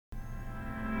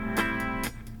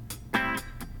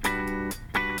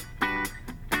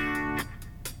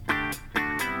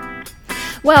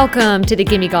Welcome to the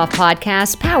Gimme Golf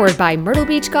Podcast, powered by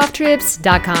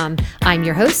MyrtleBeachGolfTrips.com. I'm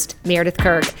your host, Meredith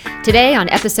Kirk. Today on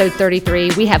episode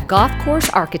 33, we have golf course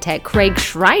architect Craig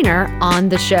Schreiner on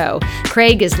the show.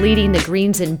 Craig is leading the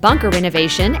greens and bunker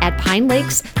renovation at Pine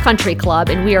Lakes Country Club,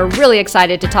 and we are really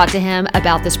excited to talk to him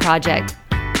about this project.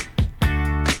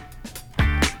 I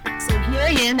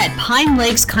am at Pine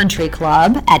Lakes Country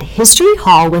Club at History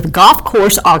Hall with golf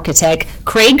course architect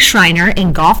Craig Schreiner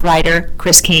and golf writer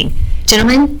Chris King.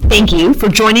 Gentlemen, thank you for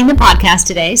joining the podcast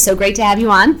today. So great to have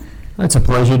you on. It's a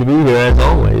pleasure to be here, as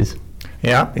always.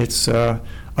 Yeah, it's a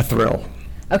thrill.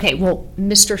 Okay, well,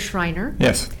 Mr. Schreiner.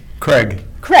 Yes, Craig.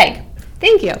 Craig,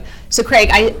 thank you. So Craig,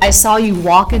 I saw you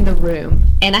walk in the room,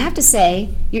 and I have to say,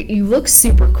 you look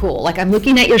super cool. Like, I'm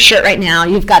looking at your shirt right now.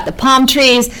 You've got the palm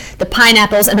trees, the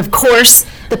pineapples, and of course,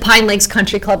 the Pine Lakes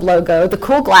Country Club logo, the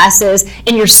cool glasses,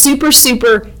 and you're super,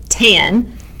 super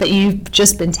tan. But you've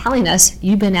just been telling us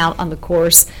you've been out on the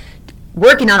course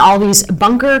working on all these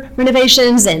bunker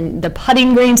renovations and the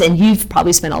putting greens, and you've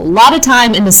probably spent a lot of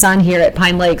time in the sun here at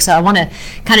Pine Lakes. So I want to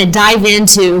kind of dive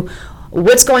into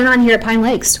what's going on here at Pine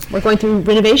Lakes. We're going through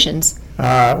renovations.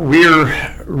 We're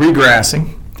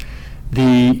regrassing.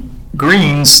 The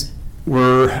greens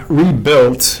were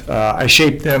rebuilt. I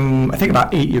shaped them, I think,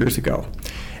 about 8 years ago.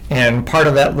 And part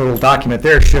of that little document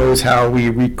there shows how we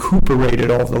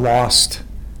recuperated all the lost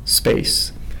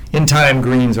space. In time,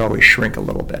 greens always shrink a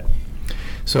little bit.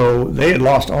 So they had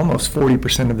lost almost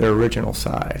 40% of their original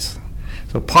size.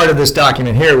 So part of this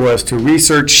document here was to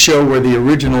research, show where the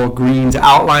original greens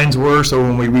outlines were, so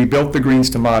when we rebuilt the greens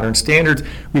to modern standards,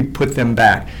 we put them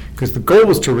back. Because the goal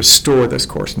was to restore this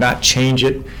course, not change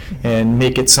it and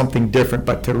make it something different,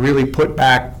 but to really put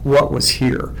back what was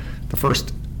here. The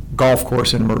first golf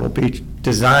course in Myrtle Beach,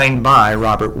 designed by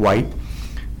Robert White,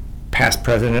 first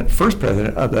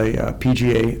president of the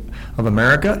PGA of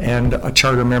America and a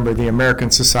charter member of the American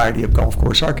Society of Golf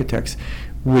Course Architects,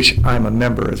 which I'm a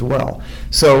member as well.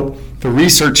 So the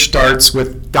research starts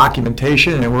with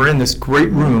documentation, and we're in this great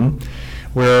room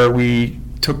where we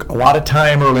took a lot of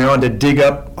time early on to dig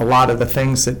up a lot of the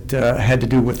things that had to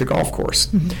do with the golf course.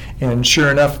 Mm-hmm. And sure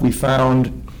enough, we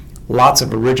found lots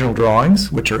of original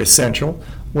drawings, which are essential.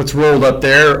 What's rolled up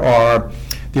there are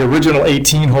the original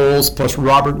 18 holes, plus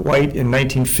Robert White in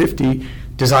 1950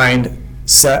 designed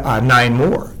 9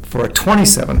 more for a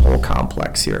 27-hole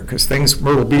complex here, because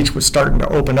Myrtle Beach was starting to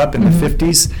open up in the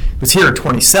 50s. It was here at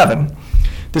 27.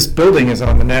 This building is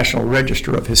on the National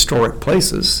Register of Historic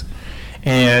Places.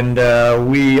 And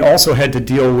we also had to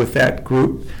deal with that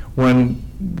group when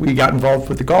we got involved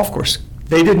with the golf course.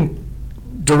 They didn't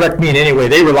direct me in any way.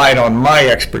 They relied on my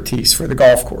expertise for the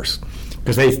golf course,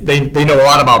 because they know a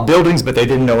lot about buildings, but they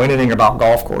didn't know anything about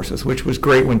golf courses, which was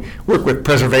great. When you work with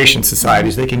preservation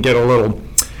societies, they can get a little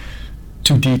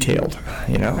too detailed,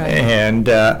 Right. And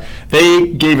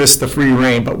they gave us the free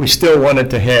rein, but we still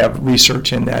wanted to have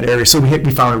research in that area. So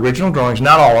we found original drawings,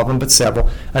 not all of them, but several,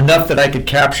 enough that I could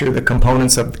capture the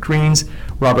components of the greens,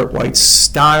 Robert White's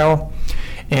style,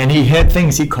 and he had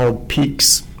things he called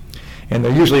peaks. And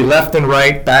they're usually left and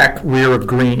right, back, rear of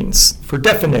greens, for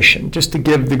definition, just to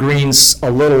give the greens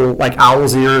a little, like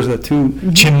owl's ears, the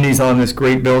two chimneys on this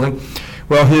great building.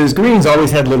 Well, his greens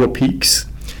always had little peaks.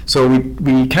 So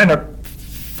we kind of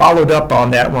followed up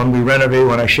on that when we renovated,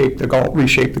 when I reshaped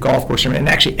the golf course, and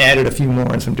actually added a few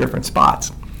more in some different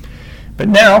spots. But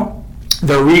now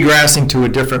they're regrassing to a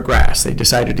different grass. They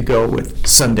decided to go with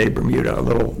Sunday Bermuda, a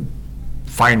little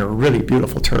finer, really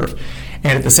beautiful turf.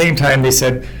 And at the same time, they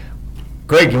said,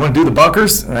 Greg, you want to do the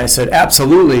bunkers? And I said,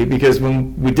 absolutely, because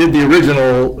when we did the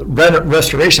original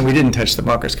restoration, we didn't touch the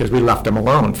bunkers because we left them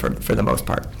alone for the most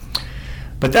part.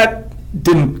 But that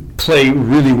didn't play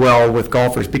really well with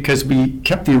golfers because we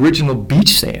kept the original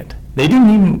beach sand. They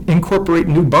didn't even incorporate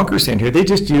new bunker sand here. They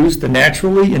just used the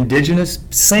naturally indigenous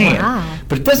sand. Wow.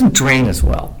 But it doesn't drain as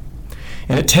well.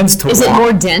 And it tends to Is it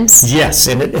more dense? Yes,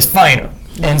 and it's finer.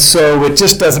 And so it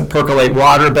just doesn't percolate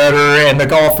water better, and the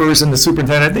golfers and the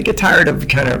superintendent, they get tired of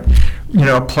kind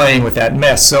of, playing with that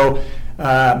mess. So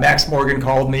Max Morgan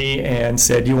called me and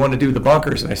said, you want to do the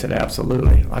bunkers? And I said,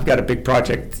 absolutely. I've got a big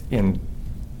project in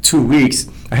 2 weeks.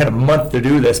 I had a month to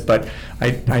do this, but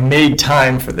I made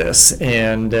time for this,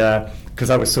 and because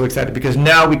I was so excited, because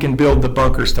now we can build the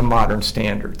bunkers to modern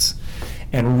standards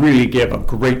and really give a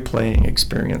great playing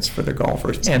experience for the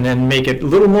golfers, and then make it a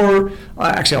little more,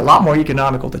 actually a lot more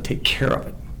economical to take care of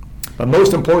it. But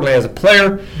most importantly, as a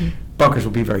player, bunkers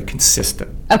will be very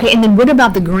consistent. Okay, and then what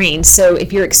about the greens? So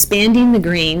if you're expanding the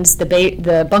greens, the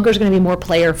bunkers are going to be more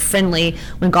player friendly.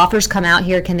 When golfers come out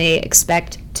here, can they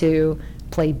expect to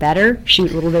play better,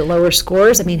 shoot a little bit lower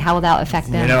scores? I mean, how will that affect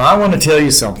them? You know, I want to tell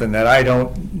you something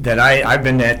I've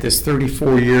been at this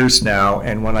 34 years now,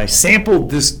 and when I sampled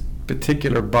this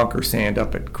particular bunker sand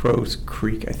up at Crow's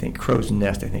Creek, Crow's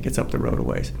Nest, it's up the road a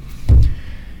ways,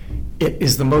 it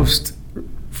is the most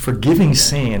forgiving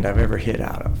sand I've ever hit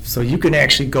out of. So you can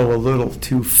actually go a little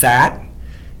too fat,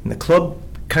 and the club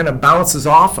kind of bounces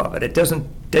off of it. It doesn't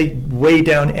stay way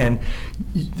down, and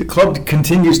the club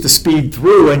continues to speed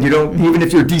through, and you don't, even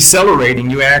if you're decelerating,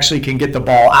 you actually can get the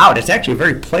ball out. It's actually a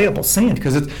very playable sand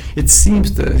because it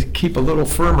seems to keep a little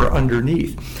firmer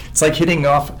underneath. It's like hitting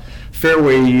off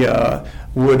fairway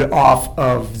wood off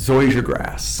of zoysia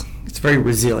grass. It's very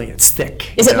resilient. It's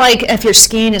thick. Is it like if you're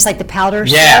skiing, it's like the powder?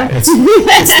 Yeah, stuff?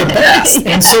 it's the best.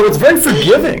 And so it's very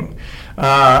forgiving.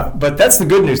 But that's the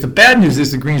good news. The bad news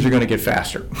is the greens are going to get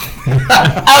faster.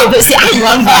 Oh, but see, I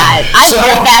love that. I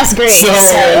love fast greens. So,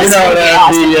 that's gonna be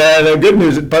awesome. the good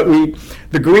news, but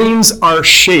the greens are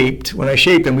shaped. When I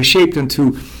shape them, we shape them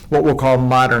to what we'll call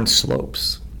modern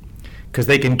slopes, because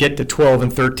they can get to 12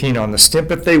 and 13 on the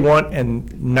stimp if they want, and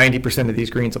 90% of these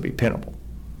greens will be pinnable.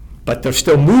 But there's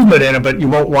still movement in it, but you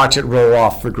won't watch it roll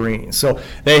off the green. So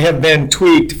they have been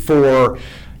tweaked for,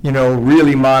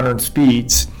 really modern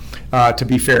speeds, to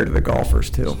be fair to the golfers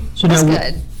too. So That's now,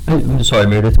 good. I'm sorry,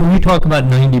 Meredith. When you talk about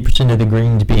 90% of the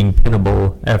greens being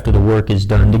pinnable after the work is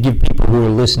done, to give people who are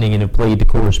listening and have played the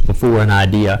course before an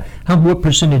idea, what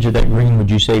percentage of that green would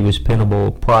you say was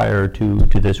pinnable prior to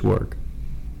this work?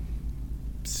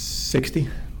 60.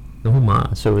 Oh my!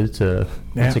 So it's a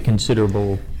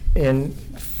considerable. And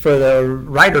for the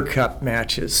Ryder Cup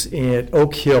matches at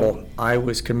Oak Hill, I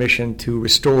was commissioned to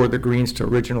restore the greens to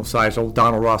original size, old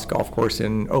Donald Ross Golf Course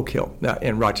in Oak Hill,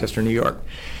 in Rochester, New York.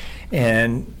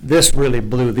 And this really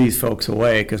blew these folks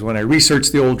away, because when I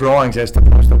researched the old drawings as to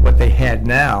most of what they had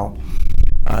now,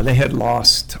 they had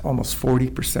lost almost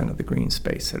 40% of the green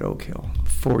space at Oak Hill.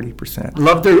 40%.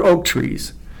 Love their oak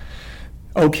trees,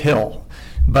 Oak Hill.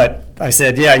 But I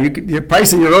said, your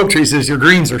price of your oak trees is your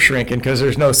greens are shrinking because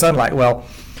there's no sunlight. Well,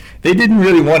 they didn't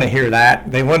really want to hear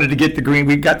that. They wanted to get the green.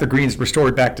 We got the greens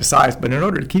restored back to size, but in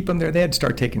order to keep them there, they had to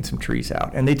start taking some trees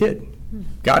out, and they did.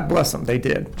 God bless them, they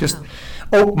did. Just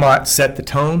Oakmont set the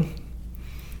tone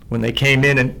when they came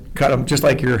in and cut them just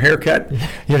like your haircut,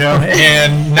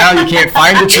 and now you can't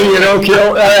find a tree at Oak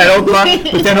Hill, at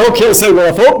Oakmont. But then Oak Hill said,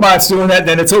 well, if Oakmont's doing that,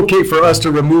 then it's okay for us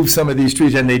to remove some of these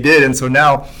trees, and they did. And so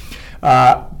now,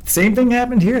 same thing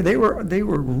happened here. They were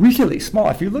really small.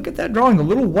 If you look at that drawing, the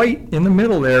little white in the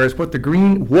middle there is what the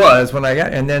green was when I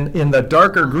got, and then in the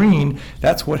darker green,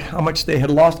 that's how much they had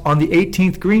lost on the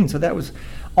 18th green. So that was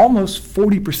almost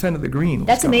 40% of the green.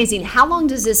 That's amazing. How long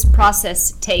does this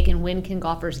process take, and when can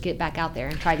golfers get back out there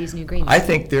and try these new greens? I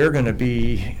think they're going to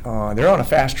be, they're on a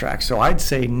fast track, so I'd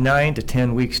say 9 to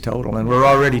 10 weeks total, and we're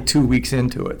already 2 weeks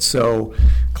into it. So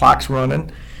clock's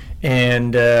running,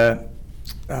 and the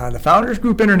Founders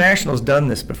Group International has done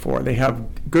this before. They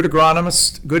have good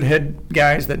agronomists, good head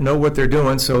guys that know what they're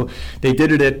doing, so they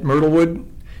did it at Myrtlewood,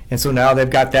 and so now they've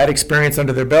got that experience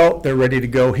under their belt. They're ready to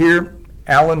go here.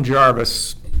 Alan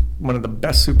Jarvis, one of the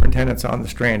best superintendents on the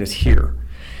Strand, is here.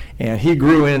 And he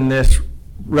grew in this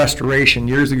restoration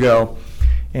years ago,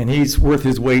 and he's worth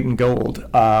his weight in gold.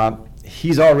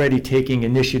 He's already taking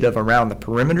initiative around the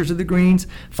perimeters of the greens,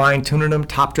 fine-tuning them,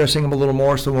 top-dressing them a little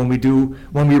more, so when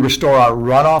we restore our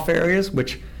runoff areas,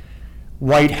 which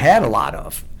White had a lot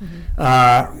of,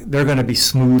 they're going to be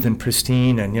smooth and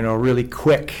pristine and, really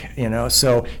quick,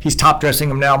 So he's top-dressing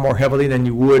them now more heavily than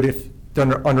you would if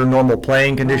under normal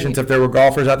playing conditions, if there were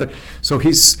golfers out there. So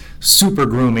he's super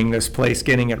grooming this place,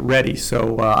 getting it ready.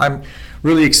 So I'm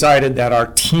really excited that our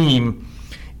team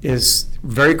is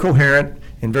very coherent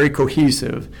and very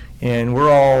cohesive, and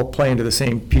we're all playing to the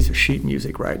same piece of sheet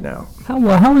music right now. How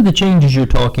are the changes you're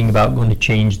talking about going to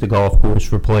change the golf course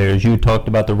for players? You talked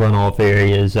about the runoff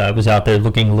areas. I was out there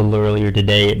looking a little earlier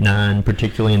today at 9,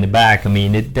 particularly in the back. I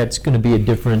mean, that's going to be a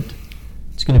different.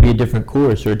 It's going to be a different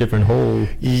course or a different hole.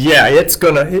 Yeah, there's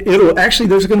going to be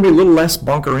a little less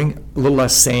bunkering, a little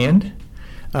less sand.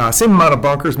 Same amount of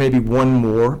bunkers, maybe one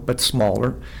more, but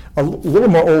smaller. A little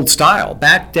more old style,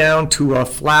 back down to a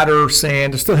flatter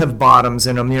sand. They still have bottoms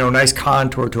in them, nice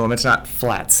contour to them. It's not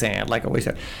flat sand, like I always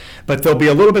said. But they'll be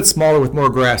a little bit smaller with more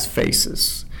grass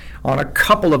faces. On a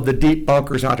couple of the deep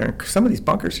bunkers out there, some of these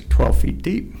bunkers are 12 feet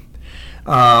deep.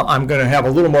 I'm going to have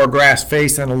a little more grass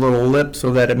face and a little lip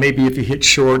so that maybe if you hit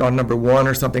short on number 1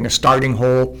 or something, a starting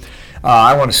hole,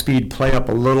 I want to speed play up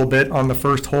a little bit on the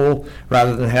first hole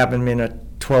rather than have them in a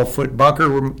 12-foot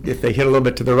bunker. If they hit a little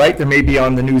bit to the right, they may be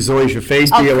on the new Zoysia face.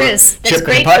 Oh, be able to Chris, that's chip and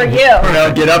great putt for and, you.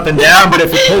 Get up and down. But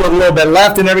if you pull it a little bit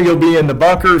left and everything, you'll be in the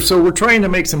bunker. So we're trying to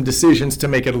make some decisions to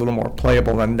make it a little more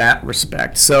playable in that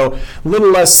respect. So a little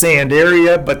less sand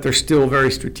area, but they're still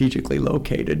very strategically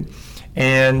located.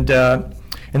 And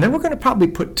then we're going to probably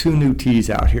put 2 new tees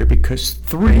out here because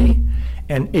 3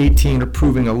 and 18 are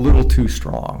proving a little too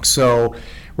strong. So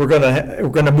we're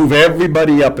going to move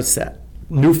everybody up a set.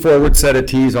 New forward set of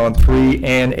tees on 3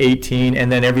 and 18, and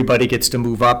then everybody gets to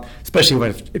move up, especially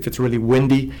if it's really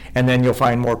windy, and then you'll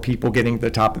find more people getting to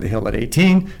the top of the hill at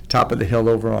 18, top of the hill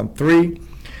over on 3.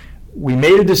 We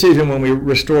made a decision when we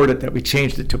restored it that we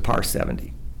changed it to par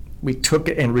 70. We took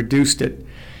it and reduced it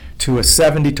to a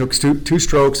 70, took 2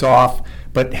 strokes off,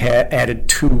 but added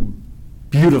 2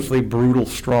 beautifully brutal,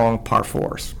 strong par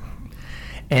 4s.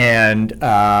 And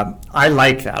I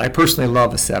like that. I personally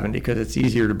love a 70 because it's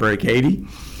easier to break 80,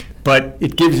 but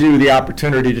it gives you the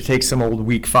opportunity to take some old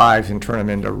weak 5s and turn them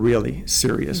into really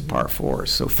serious par 4s.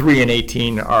 So 3 and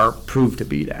 18 are proved to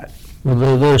be that.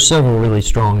 Well, there are several really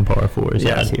strong par 4s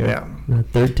Yes, out here. yeah.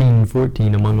 13 and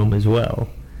 14 among them as well.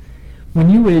 When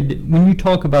you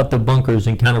talk about the bunkers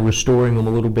and kind of restoring them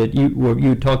a little bit,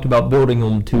 you talked about building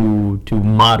them to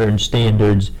modern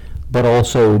standards, but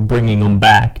also bringing them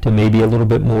back to maybe a little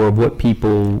bit more of what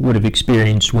people would have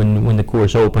experienced when the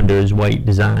course opened or as White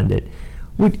designed it.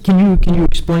 Can you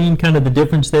explain kind of the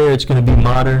difference there? It's going to be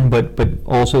modern, but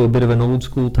also a bit of an old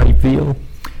school type feel.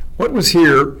 What was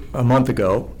here a month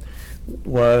ago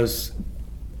were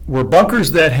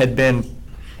bunkers that had been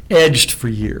edged for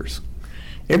years.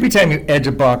 Every time you edge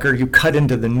a bunker, you cut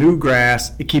into the new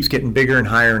grass. It keeps getting bigger and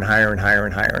higher and higher and higher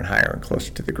and higher and higher and closer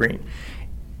to the green.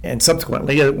 And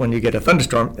subsequently, when you get a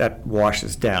thunderstorm, that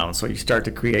washes down. So you start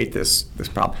to create this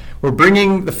problem. We're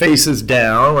bringing the faces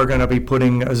down. We're going to be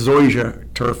putting a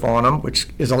zoysia turf on them, which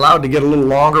is allowed to get a little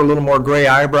longer, a little more gray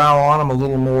eyebrow on them, a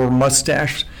little more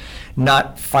mustache,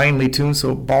 not finely tuned,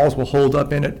 so balls will hold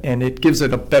up in it, and it gives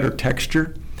it a better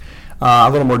texture, a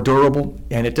little more durable,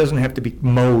 and it doesn't have to be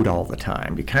mowed all the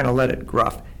time. You kind of let it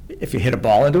gruff. If you hit a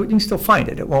ball into it, you can still find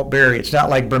it. It won't bury. It's not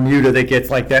like Bermuda that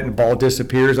gets like that and the ball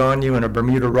disappears on you in a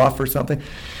Bermuda rough or something.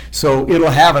 So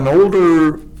it'll have an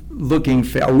older looking,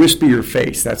 a wispier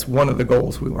face. That's one of the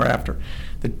goals we were after.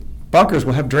 The bunkers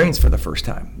will have drains for the first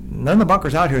time. None of the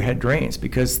bunkers out here had drains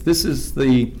because this is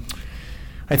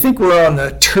I think we're on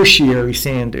the tertiary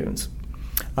sand dunes.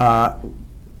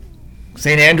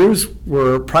 St. Andrews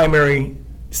were primary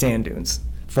sand dunes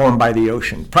formed by the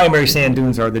ocean. Primary sand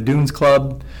dunes are the Dunes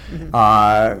Club,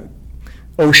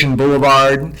 Ocean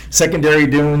Boulevard. Secondary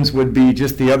dunes would be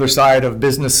just the other side of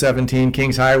Business 17,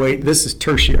 Kings Highway. This is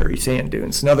tertiary sand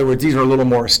dunes. In other words, these are a little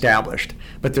more established,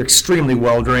 but they're extremely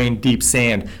well-drained, deep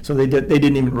sand, so they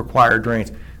didn't even require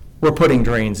drains. We're putting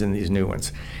drains in these new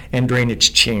ones and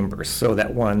drainage chambers so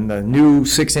that when the new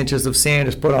 6 inches of sand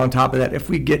is put on top of that, if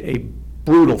we get a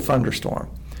brutal thunderstorm,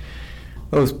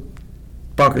 those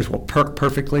bunkers will perk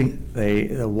perfectly.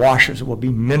 The washers will be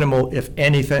minimal, if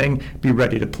anything, be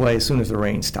ready to play as soon as the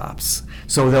rain stops.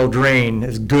 So they'll drain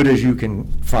as good as you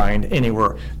can find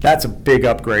anywhere. That's a big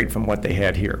upgrade from what they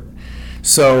had here.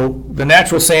 So the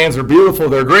natural sands are beautiful,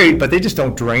 they're great, but they just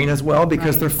don't drain as well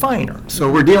because they're finer.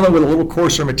 So we're dealing with a little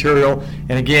coarser material,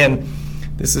 and again,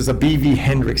 this is a B.V.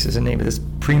 Hendricks is the name of this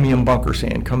premium bunker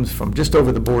sand. Comes from just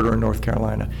over the border in North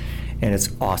Carolina, and it's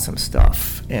awesome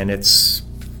stuff. And it's,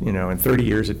 in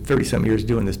 30-some years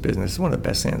doing this business, it's one of the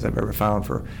best sands I've ever found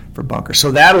for bunkers.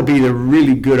 So that'll be the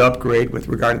really good upgrade with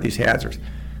regard to these hazards.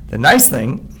 The nice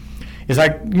thing is,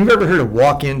 you've ever heard of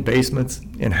walk-in basements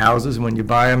in houses when you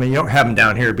buy them? And you don't have them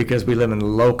down here because we live in the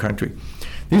low country.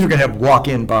 These are going to have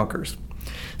walk-in bunkers.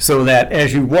 So that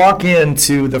as you walk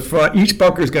into the front, each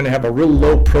bunker is going to have a real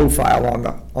low profile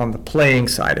on the playing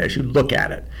side as you look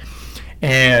at it.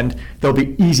 And they'll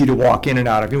be easy to walk in and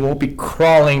out of. You won't be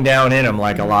crawling down in them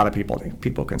like a lot of people think.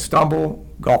 People can stumble.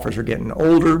 Golfers are getting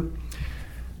older.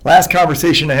 Last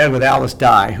conversation I had with Alice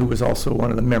Dye, who was also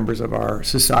one of the members of our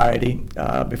society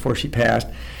before she passed,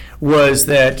 was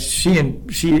that she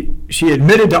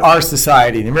admitted to our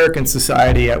society, the American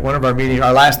Society, at one of our meetings,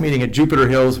 our last meeting at Jupiter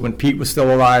Hills when Pete was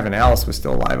still alive and Alice was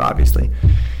still alive, obviously.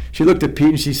 She looked at Pete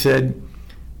and she said,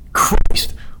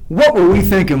 "Christ, what were we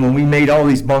thinking when we made all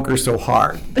these bunkers so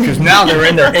hard?" Because now they're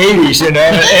in their 80s, and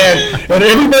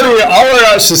everybody, all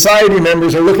our society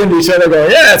members are looking at each other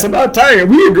going, "Yeah, it's about time.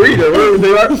 We agree to whatever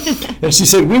they are." And she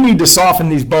said, "We need to soften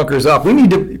these bunkers up.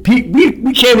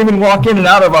 We can't even walk in and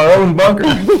out of our own bunker."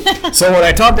 So when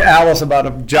I talked to Alice about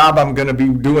a job I'm going to be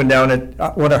doing down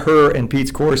at one of her and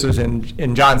Pete's courses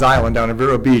in Johns Island down at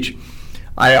Vero Beach,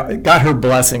 I got her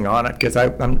blessing on it because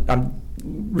I'm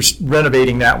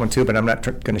renovating that one too, but I'm not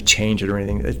going to change it or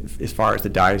anything as far as the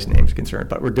die's name is concerned.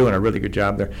 But we're doing a really good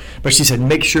job there. But she said,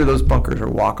 make sure those bunkers are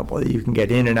walkable, that you can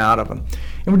get in and out of them.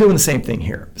 And we're doing the same thing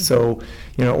here. So,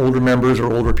 older members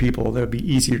or older people, they'll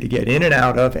be easier to get in and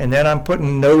out of. And then I'm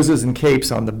putting noses and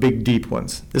capes on the big, deep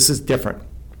ones. This is different,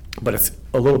 but it's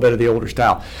a little bit of the older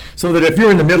style. So that if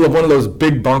you're in the middle of one of those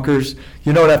big bunkers,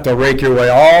 you don't have to rake your way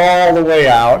all the way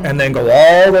out and then go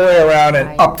all the way around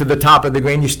and up to the top of the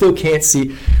green. You still can't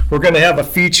see. We're going to have a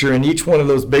feature in each one of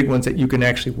those big ones that you can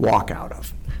actually walk out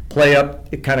of. Play up,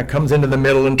 it kind of comes into the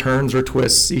middle and turns or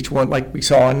twists, each one like we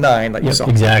saw on 9. Like you saw.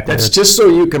 Exactly. That's just so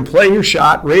you can play your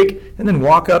shot, rake, and then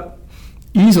walk up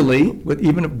easily with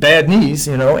even bad knees,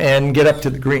 and get up to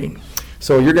the green.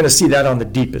 So you're going to see that on the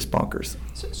deepest bunkers.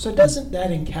 So doesn't that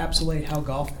encapsulate how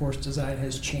golf course design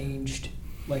has changed?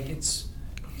 Like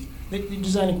they're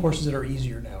designing courses that are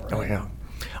easier now, right? Oh, yeah.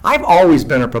 I've always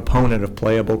been a proponent of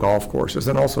playable golf courses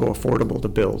and also affordable to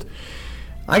build.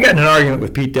 I got in an argument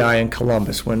with Pete Dye in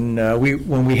Columbus when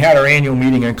we had our annual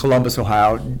meeting in Columbus,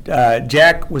 Ohio.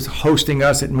 Jack was hosting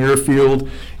us at Muirfield.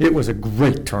 It was a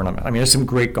great tournament. I mean, there's some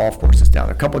great golf courses down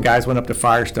there. A couple of guys went up to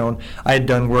Firestone. I had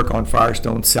done work on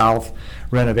Firestone South,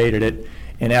 renovated it.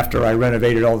 And after I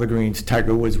renovated all the greens,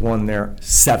 Tiger Woods won there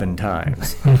 7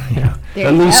 times. Yeah.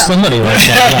 At least somebody like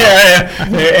that.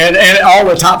 Yeah. And all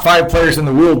the top 5 players in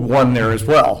the world won there as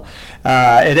well.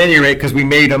 At any rate, because we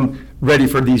made them ready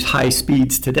for these high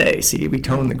speeds today. See, we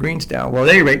toned the greens down. Well, at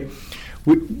any rate,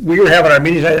 we were having our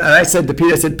meetings, and I said to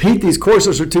Pete, Pete, these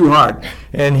courses are too hard.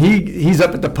 And he's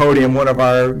up at the podium, one of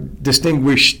our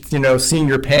distinguished,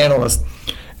 senior panelists.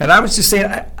 And I was just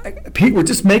saying, Pete, we're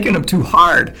just making them too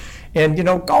hard. And,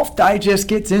 Golf Digest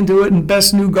gets into it, and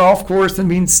best new golf course,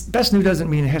 best new doesn't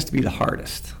mean it has to be the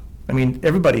hardest. I mean,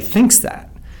 everybody thinks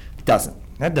that. It doesn't.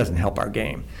 That doesn't help our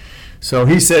game. So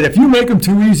he said, if you make them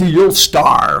too easy, you'll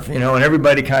starve, and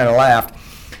everybody kind of laughed.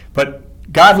 But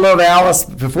God love Alice,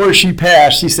 before she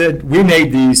passed, she said, we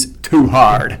made these too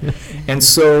hard. And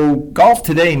so golf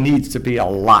today needs to be a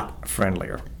lot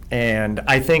friendlier. And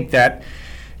I think that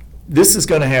this is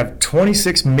going to have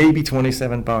 26, maybe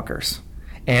 27 bunkers,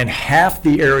 and half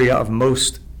the area of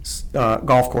most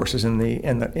golf courses on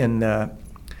the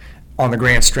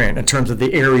Grand Strand in terms of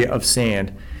the area of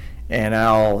sand. And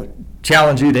I'll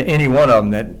challenge you to any one of them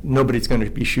that nobody's going to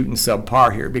be shooting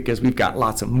subpar here, because we've got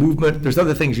lots of movement. There's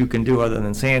other things you can do other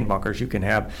than sand bunkers. You can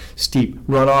have steep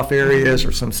runoff areas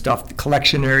or some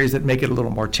collection areas that make it a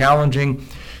little more challenging.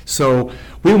 So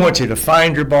we want you to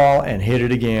find your ball and hit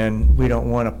it again. We don't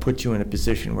want to put you in a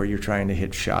position where you're trying to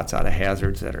hit shots out of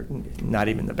hazards that are not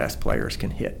even the best players can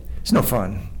hit. It's no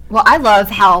fun. Well, I love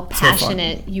how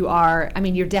passionate you are. I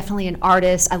mean, you're definitely an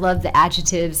artist. I love the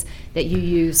adjectives that you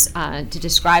use to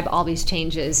describe all these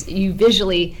changes. You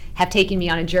visually have taken me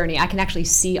on a journey. I can actually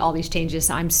see all these changes.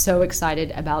 So I'm so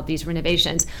excited about these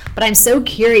renovations. But I'm so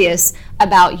curious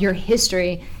about your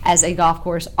history as a golf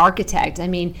course architect. I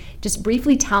mean, just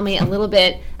briefly tell me a little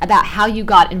bit about how you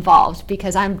got involved,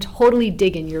 because I'm totally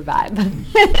digging your vibe.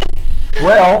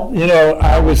 Well,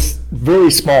 I was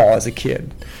very small as a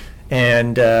kid.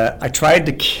 And I tried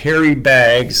to carry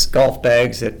golf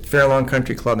bags at Fairlawn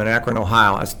Country Club in Akron,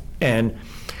 Ohio. And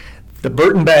the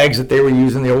Burton bags that they were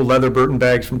using, the old leather Burton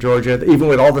bags from Georgia, even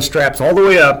with all the straps all the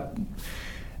way up,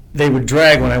 they would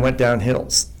drag when I went down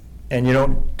hills. And you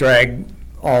don't drag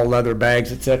all leather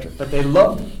bags, etc. But they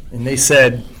loved them. And they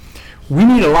said, we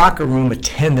need a locker room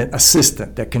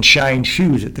assistant that can shine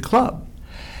shoes at the club.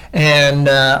 And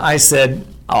I said,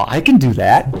 oh, I can do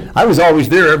that. I was always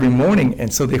there every morning,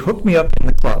 and so they hooked me up in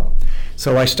the club.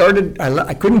 So I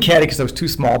couldn't caddy because I was too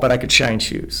small, but I could shine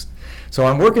shoes. So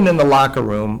I'm working in the locker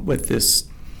room with this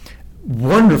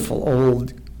wonderful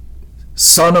old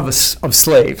son of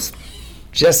slaves,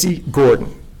 Jesse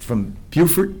Gordon from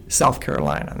Beaufort, South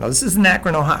Carolina. Now, this is in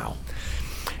Akron, Ohio.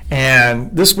 And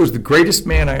this was the greatest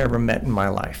man I ever met in my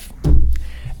life.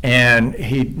 And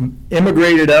he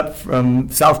immigrated up from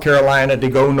South Carolina to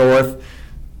go north,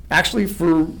 actually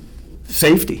for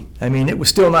safety. I mean, it was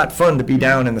still not fun to be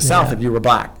down in the South if you were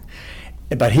black.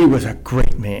 But he was a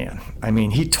great man. I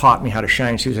mean, he taught me how to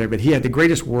shine shoes, but he had the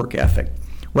greatest work ethic.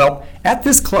 Well, at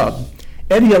this club,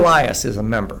 Eddie Elias is a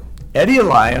member. Eddie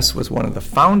Elias was one of the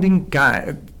founding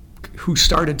guys who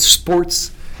started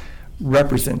sports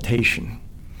representation,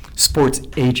 sports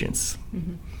agents.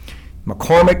 Mm-hmm.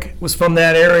 McCormick was from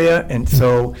that area, and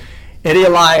so Eddie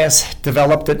Elias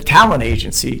developed a talent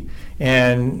agency.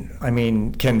 And I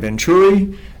mean, Ken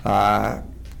Venturi,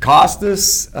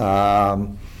 Costas,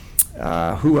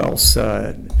 who else?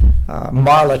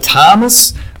 Marla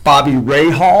Thomas, Bobby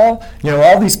Rahal,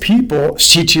 all these people,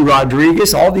 Chichi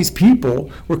Rodriguez, all these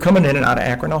people were coming in and out of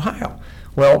Akron, Ohio.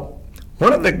 Well,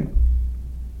 one of the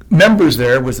members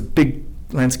there was a big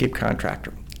landscape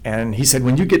contractor. And he said,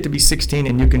 when you get to be 16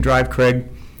 and you can drive, Craig,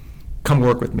 come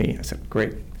work with me. I said,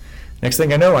 great. Next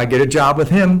thing I know, I get a job with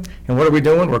him, and what are we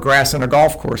doing? We're grassing a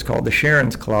golf course called the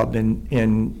Sharon's Club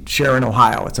in Sharon,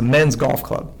 Ohio. It's a men's golf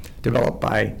club developed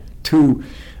by two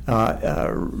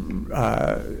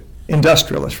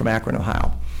industrialists from Akron,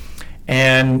 Ohio.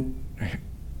 And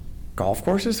golf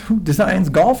courses? Who designs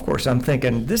golf course? I'm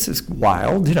thinking, this is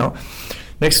wild,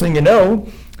 Next thing you know,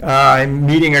 I'm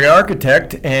meeting an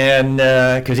architect, and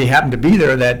because he happened to be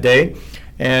there that day,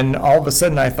 and all of a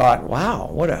sudden I thought,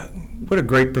 wow, what a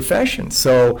great profession.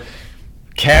 So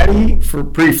caddy for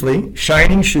briefly,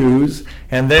 shining shoes,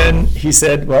 and then he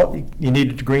said, well, you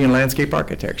need a degree in landscape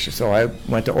architecture. So I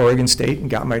went to Oregon State and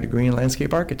got my degree in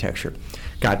landscape architecture.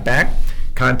 Got back,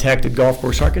 contacted golf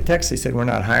course architects. They said, we're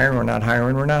not hiring.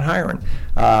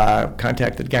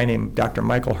 Contacted a guy named Dr.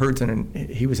 Michael Herdson, and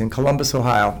he was in Columbus,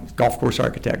 Ohio, golf course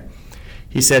architect.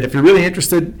 He said, if you're really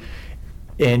interested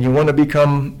and you want to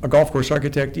become a golf course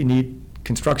architect, you need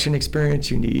construction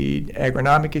experience, you need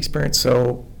agronomic experience.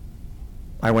 So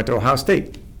I went to Ohio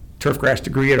State, turf grass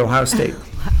degree at Ohio State.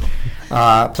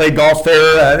 Played golf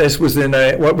there. This was in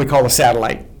what we call a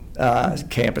satellite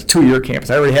campus, 2-year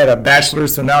campus. I already had a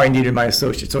bachelor's, so now I needed my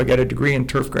associate. So I got a degree in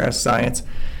turf grass science.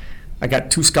 I got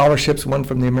 2 scholarships, one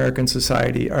from the American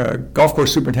Society, Golf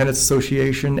Course Superintendents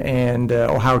Association, and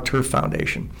Ohio Turf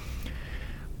Foundation.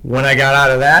 When I got out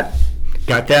of that,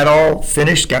 got that all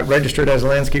finished, got registered as a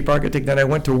landscape architect, then I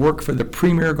went to work for the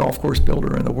premier golf course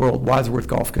builder in the world, Wadsworth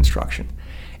Golf Construction.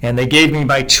 And they gave me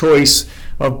my choice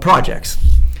of projects.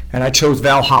 And I chose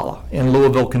Valhalla in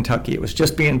Louisville, Kentucky. It was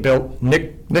just being built,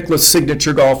 Nicklaus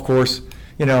signature golf course,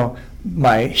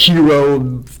 my hero,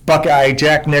 Buckeye,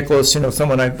 Jack Nicklaus,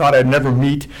 someone I thought I'd never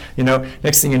meet.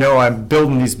 Next thing you know, I'm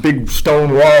building these big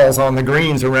stone walls on the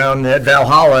greens around that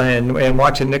Valhalla and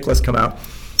watching Nicklaus come out.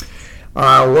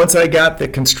 Once I got the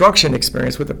construction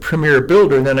experience with a premier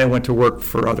builder, then I went to work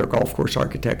for other golf course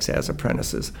architects as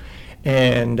apprentices.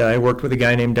 And I worked with a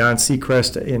guy named Don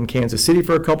Seacrest in Kansas City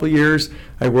for a couple of years.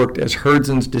 I worked as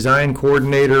Herdson's design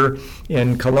coordinator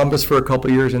in Columbus for a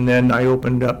couple of years, and then I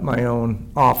opened up my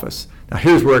own office. Now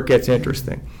here's where it gets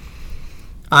interesting.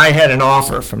 I had an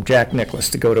offer from Jack Nicklaus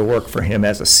to go to work for him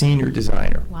as a senior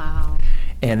designer. Wow.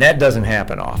 And that doesn't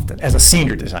happen often, as a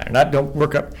senior designer, don't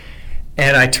work up.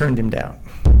 And I turned him down.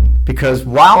 Because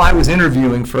while I was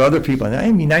interviewing for other people,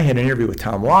 and I had an interview with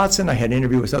Tom Watson, I had an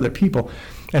interview with other people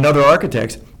and other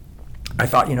architects, I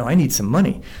thought, I need some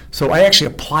money. So I actually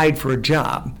applied for a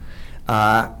job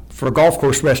for a golf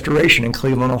course restoration in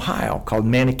Cleveland, Ohio, called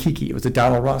Manakiki. It was a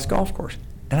Donald Ross golf course.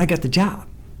 And I got the job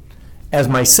as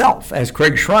myself, as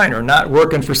Craig Schreiner, not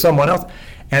working for someone else.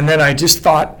 And then I just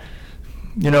thought,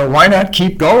 why not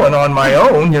keep going on my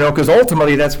own, because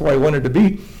ultimately that's where I wanted to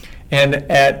be. And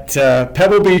at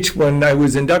Pebble Beach, when I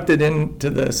was inducted into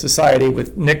the society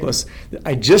with Nicklaus,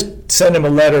 I just sent him a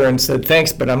letter and said,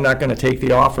 thanks, but I'm not going to take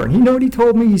the offer. And what he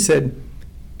told me? He said,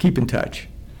 keep in touch.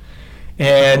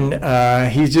 And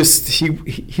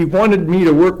he wanted me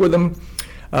to work with him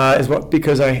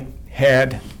because I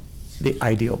had the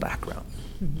ideal background.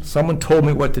 Mm-hmm. Someone told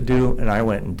me what to do, and I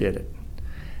went and did it.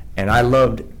 And I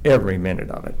loved every minute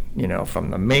of it, from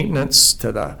the maintenance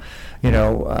to the,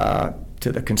 to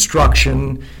the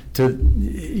construction, to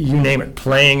you name it,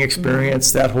 playing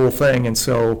experience, that whole thing. And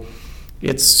so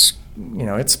it's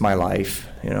my life,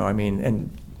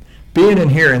 and being in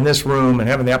here in this room and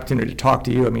having the opportunity to talk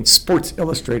to you, Sports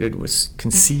Illustrated was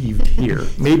conceived here,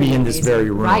 maybe in this very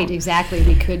room. Right, exactly.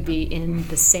 We could be in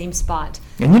the same spot.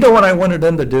 And you know what I wanted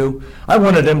them to do? I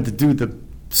wanted them to do the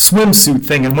swimsuit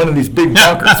thing in one of these big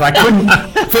bunkers. So I couldn't,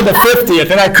 for the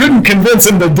 50th, and I couldn't convince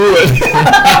him to do it.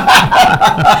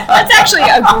 That's actually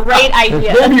a great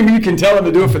idea. Maybe you can tell him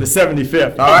to do it for the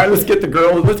 75th. All right, let's get the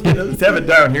girls, let's have it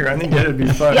down here. I think that'd be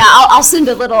fun. Yeah, I'll send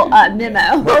a little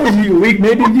memo. Well, maybe we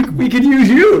could use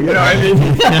you,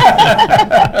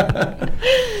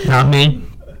 Not me.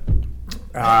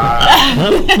 No,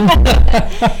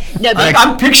 but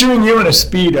I'm picturing you in a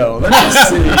Speedo. Let me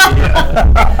see.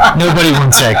 Nobody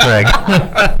wants that, Craig.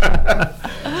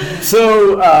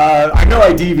 So I know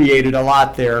I deviated a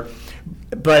lot there,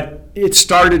 but it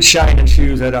started Shining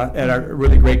Shoes at a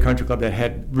really great country club that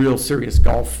had real serious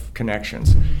golf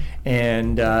connections.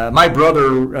 And my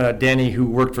brother, Denny, who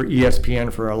worked for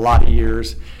ESPN for a lot of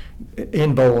years,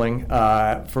 in bowling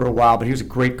for a while, but he was a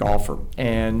great golfer.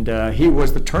 And he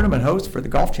was the tournament host for the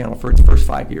Golf Channel for its first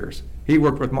 5 years. He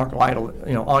worked with Mark Lytle,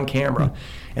 on camera,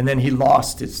 and then he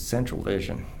lost his central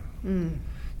vision.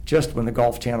 Just when the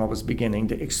Golf Channel was beginning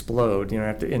to explode,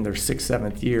 in their 6th,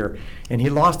 7th year. And he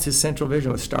lost his central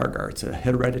vision with Stargardt's, a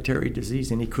hereditary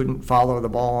disease, and he couldn't follow the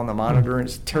ball on the monitor, and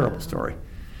it's a terrible story.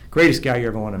 Greatest guy you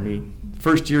ever want to meet.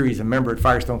 First year he's a member at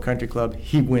Firestone Country Club,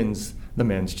 he wins the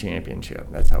men's championship.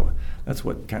 That's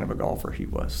what kind of a golfer he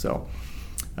was. So,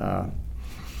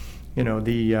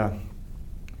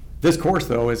 this course,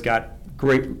 though, has got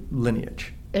great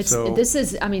lineage. This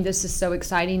is so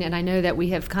exciting, and I know that we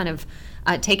have kind of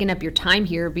taken up your time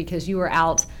here because you were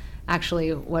out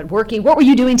actually working. What were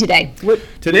you doing today?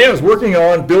 Today I was working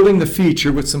on building the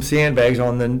feature with some sandbags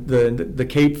on the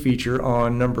Cape feature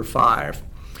on number 5.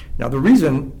 Now the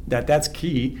reason that's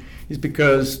key is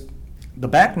because the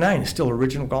back 9 is still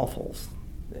original golf holes.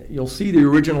 You'll see the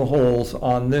original holes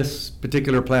on this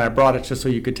particular plan. I brought it just so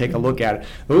you could take a look at it.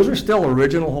 Those are still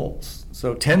original holes.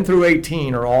 So 10 through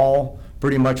 18 are all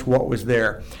pretty much what was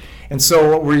there. And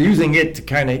so we're using it to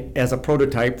kind of as a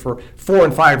prototype for 4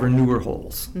 and 5 are newer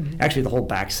holes. Actually, the whole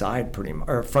back side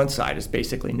or front side is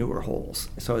basically newer holes.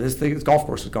 So this golf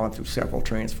course has gone through several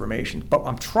transformations. But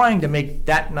I'm trying to make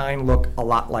that 9 look a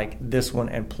lot like this one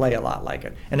and play a lot like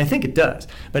it. And I think it does.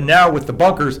 But now with the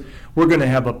bunkers, we're going to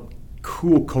have a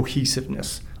cool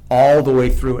cohesiveness all the way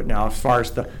through it now as far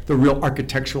as the real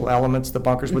architectural elements, the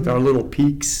bunkers with our little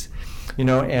peaks,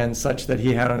 and such that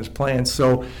he had on his plan.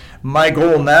 So my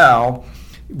goal now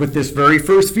with this very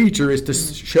first feature is to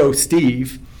show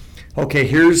Steve, okay,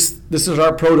 this is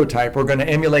our prototype. We're going to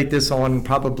emulate this on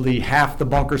probably half the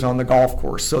bunkers on the golf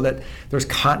course so that there's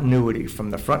continuity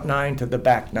from the front 9 to the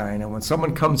back 9. And when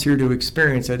someone comes here to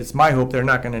experience it, it's my hope they're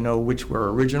not going to know which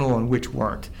were original and which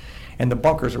weren't. And the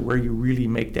bunkers are where you really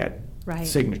make that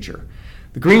signature.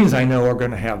 The greens I know are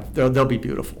going to have, they'll be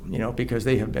beautiful, because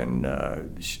they have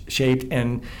been shaped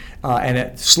and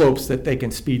at slopes that they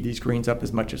can speed these greens up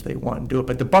as much as they want and do it.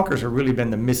 But the bunkers have really been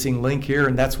the missing link here,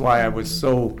 and that's why I was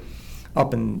so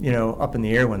up in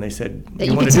the air when they said,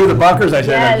 you want to do the bunkers? I said,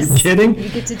 yes, are you kidding? You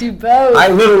get to do both. I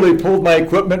literally pulled my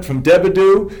equipment from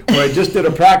Debadoo, where I just did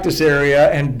a practice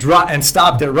area, and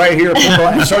stopped it right here.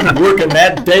 I started working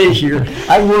that day here.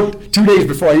 I worked 2 days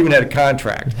before I even had a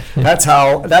contract. That's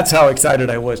how excited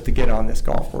I was to get on this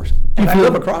golf course. And I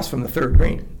live across from the 3rd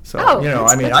green. So,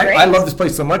 I love this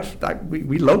place so much,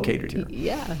 we located here.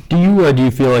 Yeah. Do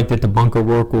you feel like that the bunker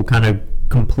work will kind of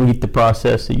complete the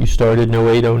process that you started in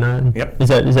 08, 09? Yep. Is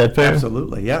that fair?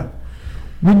 Absolutely, yeah.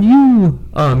 When you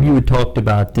had talked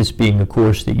about this being a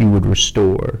course that you would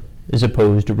restore as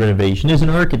opposed to renovation, as an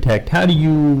architect, how do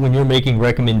you, when you're making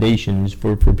recommendations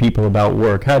for people about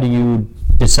work, how do you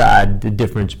decide the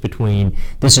difference between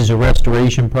this is a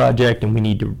restoration project and we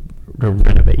need to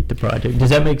renovate the project? Does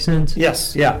that make sense?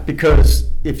 Yes, yeah, because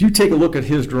if you take a look at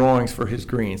his drawings for his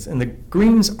greens, and the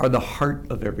greens are the heart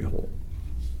of every hole.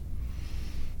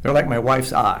 They're like my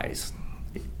wife's eyes.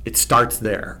 It starts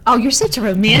there. Oh, you're such a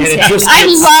romantic.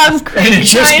 I love greens. And it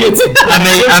just gets,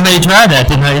 I may try that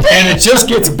tonight. And it just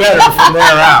gets better from there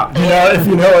out, if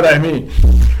you know what I mean.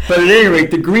 But at any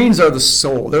rate, the greens are the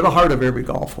soul. They're the heart of every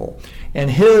golf hole. And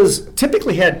his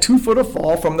typically had 2 foot of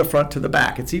fall from the front to the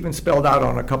back. It's even spelled out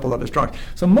on a couple of his drawings.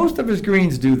 So most of his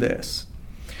greens do this.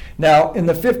 Now, in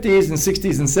the 50s and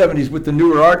 60s and 70s with the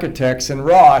newer architects and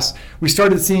Ross, we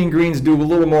started seeing greens do a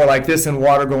little more like this and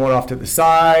water going off to the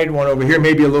side, one over here,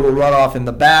 maybe a little runoff in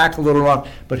the back, a little runoff.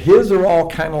 But his are all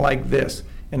kind of like this,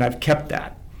 and I've kept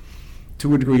that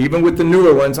to a degree. Even with the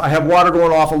newer ones, I have water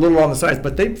going off a little on the sides,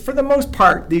 but they, for the most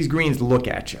part, these greens look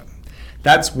at you.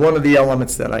 That's one of the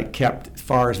elements that I kept as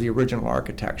far as the original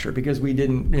architecture, because we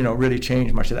didn't, really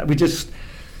change much of that. We just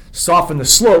softened the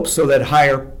slopes so that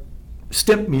higher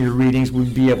stimp meter readings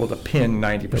would be able to pin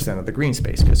 90% of the green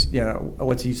space, because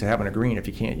what's the use of having a green if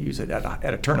you can't use it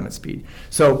at a tournament speed?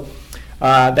 So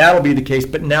that'll be the case.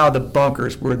 But now the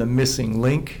bunkers were the missing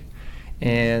link,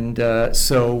 and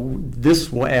so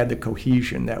this will add the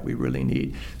cohesion that we really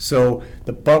need. So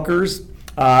the bunkers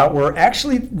were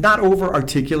actually not over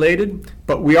articulated,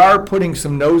 but we are putting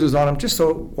some noses on them just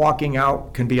so walking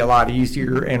out can be a lot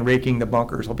easier, and raking the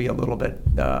bunkers will be a little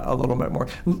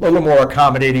more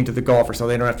accommodating to the golfer, so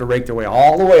they don't have to rake their way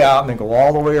all the way out and then go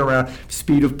all the way around.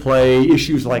 Speed of play,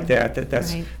 issues like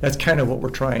that's kind of what we're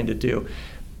trying to do.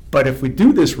 But if we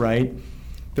do this right,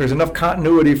 there's enough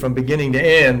continuity from beginning to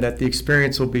end that the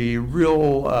experience will be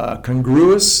real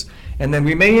congruous, and then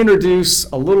we may introduce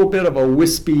a little bit of a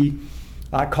wispy,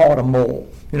 I call it a mole.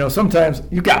 You know, sometimes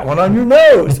you got one on your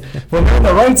nose. When they're in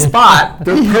the right spot,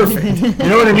 they're perfect. You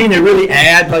know what I mean? They really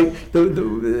add, like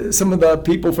some of the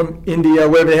people from India,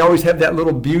 where they always have that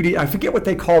little beauty. I forget what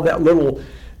they call that little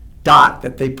dot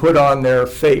that they put on their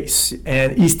face.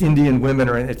 And East Indian women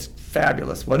are in it. It's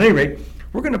fabulous. Well, at any rate,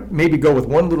 we're going to maybe go with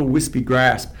one little wispy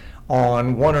grasp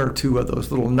on one or two of those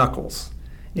little knuckles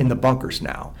in the bunkers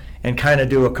now, and kind of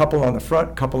do a couple on the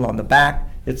front, couple on the back.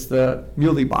 It's the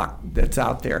Muley Bach that's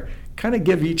out there. Kind of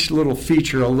give each little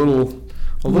feature a little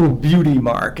beauty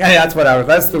mark. Hey, that's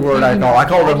the word I call. I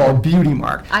call them a beauty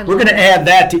mark. We're going to add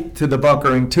that to the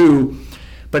bunkering too,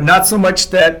 but not so much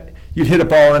that you'd hit a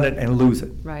ball in it and lose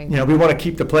it. Right. You know, we want to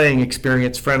keep the playing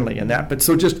experience friendly in that. But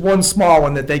so just one small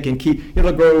one that they can keep.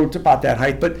 It'll grow to about that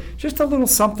height, but just a little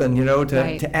something, you know,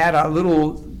 to add a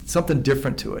little something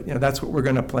different to it. You know, that's what we're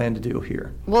going to plan to do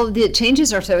here. Well, the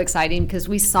changes are so exciting because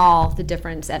we saw the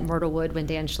difference at Myrtlewood when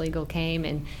Dan Schlegel came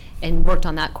and worked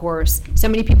on that course. So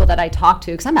many people that I talk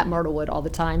to, because I'm at Myrtlewood all the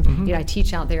time, you know, I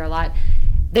teach out there a lot.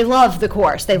 They love the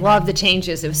course. They love the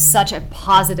changes. It was such a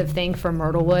positive thing for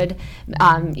Myrtlewood,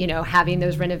 you know, having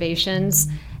those renovations.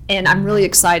 And I'm really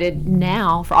excited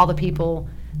now for all the people,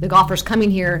 the golfers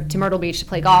coming here to Myrtle Beach to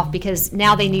play golf, because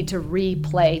now they need to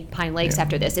replay Pine Lakes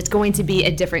after this. It's going to be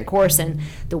a different course, and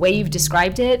the way you've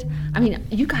described it, I mean,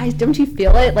 you guys, don't you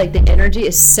feel it? Like, the energy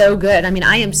is so good. I mean,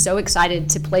 I am so excited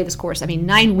to play this course. I mean,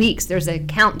 9 weeks, there's a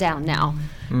countdown now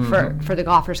for the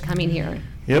golfers coming here.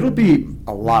 It'll be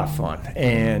a lot of fun,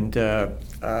 and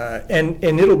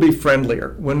it'll be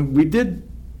friendlier. When we did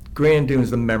Grand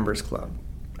Dunes, the members club,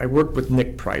 I worked with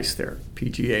Nick Price there,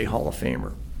 PGA Hall of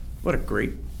Famer. What a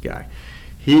great guy.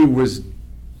 He was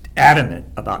adamant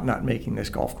about not making this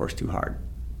golf course too hard.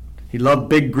 He loved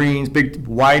big greens, big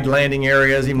wide landing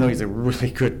areas, even though he's a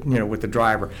really good, you know, with the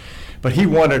driver. But he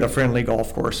wanted a friendly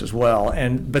golf course as well.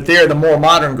 But there, the more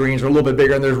modern greens are a little bit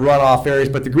bigger, and there's runoff areas.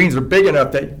 But the greens are big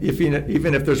enough that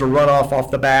even if there's a runoff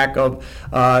off the back of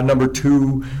number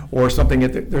 2 or something,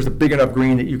 there's a big enough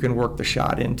green that you can work the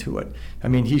shot into it. I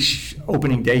mean,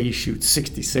 opening day he shoots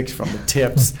 66 from the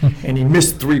tips, and he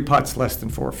missed 3 putts less than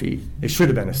 4 feet. It should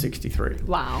have been a 63.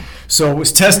 Wow. So it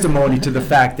was testimony to the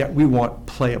fact that we want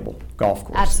playable golf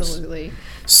courses. Absolutely.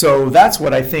 So that's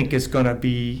what I think is going to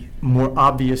be more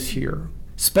obvious here,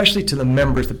 especially to the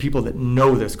members, the people that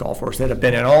know this golf course, that have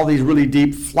been in all these really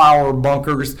deep flower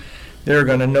bunkers. They're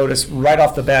going to notice right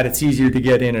off the bat it's easier to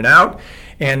get in and out.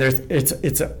 And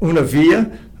it's una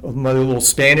via, my little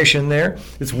Spanish in there.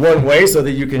 It's one way so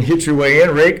that you can hit your way in,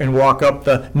 rake, and walk up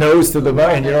the nose to the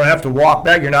vine. You don't have to walk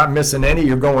back. You're not missing any.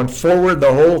 You're going forward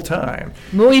the whole time.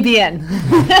 Muy bien.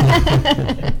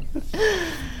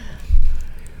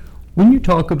 When you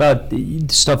talk about the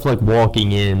stuff like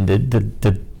walking in,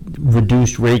 the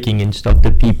reduced raking and stuff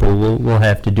that people will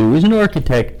have to do, as an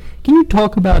architect, can you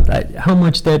talk about how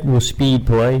much that will speed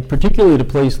play, particularly at a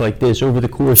place like this, over the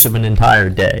course of an entire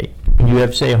day? When you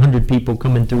have, say, 100 people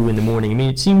coming through in the morning. I mean,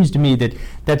 it seems to me that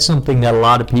that's something that a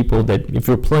lot of people, that if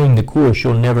you're playing the course,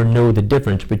 you'll never know the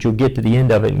difference, but you'll get to the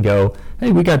end of it and go,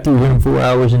 hey, we got through here in 4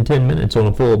 hours and 10 minutes on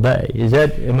a full day.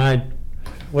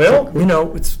 Well, you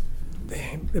know,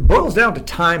 it boils down to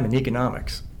time and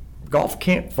economics. Golf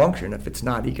can't function if it's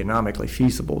not economically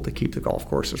feasible to keep the golf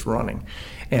courses running.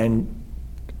 And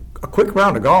a quick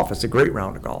round of golf is a great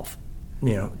round of golf,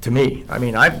 you know, to me. I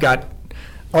mean, I've got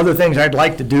other things I'd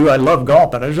like to do. I love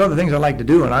golf, but there's other things I'd like to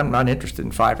do, and I'm not interested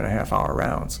in 5.5 hour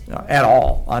rounds at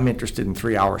all. I'm interested in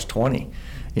 3 hours 20,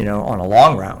 you know, on a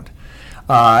long round.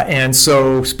 And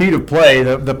so speed of play,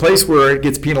 the place where it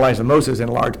gets penalized the most is in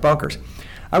large bunkers.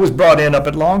 I was brought in up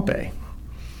at Long Bay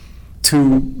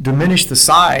to diminish the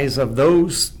size of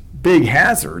those big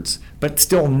hazards, but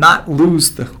still not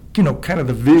lose the, you know, kind of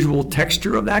the visual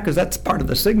texture of that, because that's part of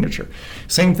the signature.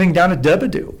 Same thing down at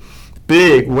Debadoo.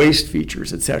 Big waste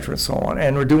features, et cetera, and so on.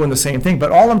 And we're doing the same thing.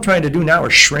 But all I'm trying to do now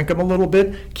is shrink them a little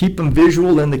bit, keep them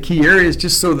visual in the key areas,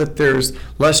 just so that there's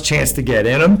less chance to get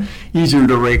in them, easier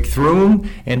to rake through them,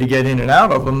 and to get in and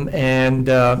out of them. And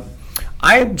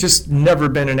I've just never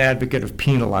been an advocate of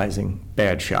penalizing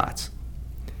bad shots.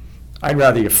 I'd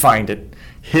rather you find it,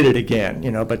 hit it again,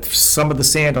 you know. But some of the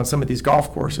sand on some of these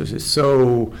golf courses is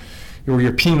so,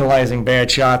 you're penalizing bad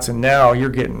shots, and now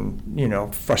you're getting, you know,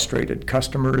 frustrated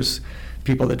customers,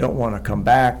 people that don't want to come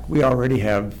back. We already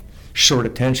have short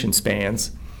attention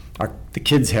spans. The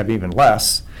kids have even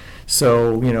less.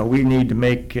 So, you know, we need to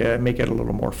make it a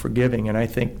little more forgiving. And I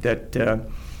think that it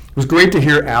was great to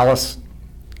hear Alice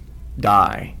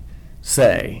Dye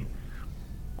say,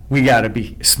 we got to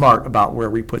be smart about where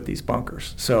we put these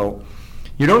bunkers. So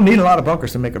you don't need a lot of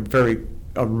bunkers to make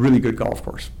a really good golf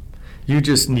course. You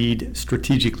just need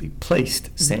strategically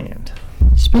placed sand.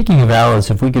 Speaking of Alice,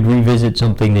 if we could revisit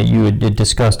something that you had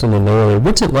discussed a little earlier,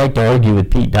 what's it like to argue with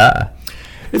Pete Dye?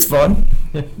 It's fun.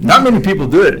 Not many people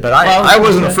do it, but I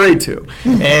wasn't afraid to.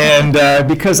 And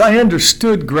because I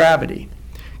understood gravity.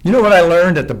 You know what I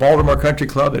learned at the Baltimore Country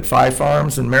Club at Five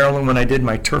Farms in Maryland when I did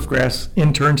my turf grass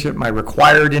internship, my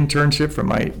required internship for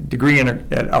my degree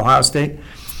at Ohio State?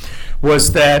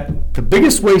 Was that the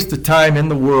biggest waste of time in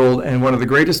the world and one of the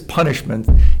greatest punishments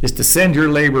is to send your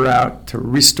labor out to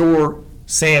restore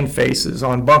sand faces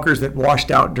on bunkers that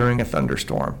washed out during a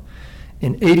thunderstorm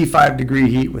in 85-degree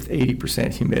heat with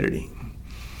 80% humidity.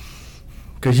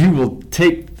 Because you will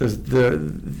take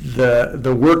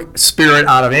the work spirit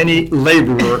out of any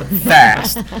laborer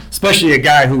fast, especially a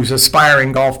guy who's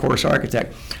aspiring golf course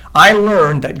architect. I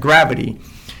learned that gravity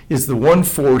is the one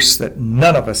force that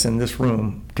none of us in this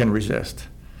room can resist.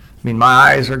 I mean, my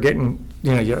eyes are getting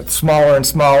smaller and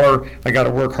smaller. I got to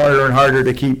work harder and harder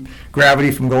to keep gravity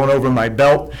from going over my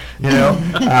belt. We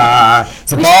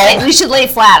should lay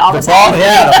flat all the time.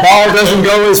 The ball doesn't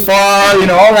go as far.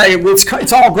 All that.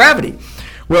 It's all gravity.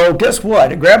 Well, guess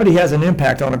what? Gravity has an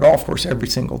impact on a golf course every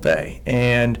single day,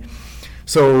 and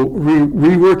so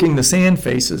reworking the sand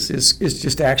faces is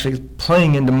just actually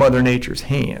playing into Mother Nature's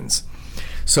hands.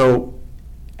 So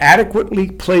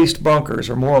adequately placed bunkers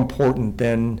are more important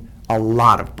than a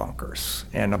lot of bunkers.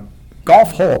 And a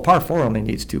golf hole, a par 4, only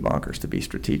needs 2 bunkers to be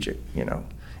strategic.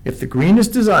 If the green is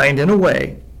designed in a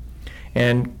way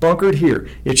and bunkered here,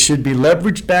 it should be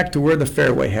leveraged back to where the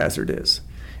fairway hazard is.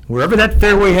 Wherever that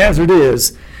fairway hazard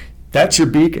is, that's your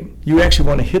beacon. You actually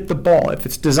want to hit the ball. If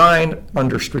it's designed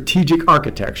under strategic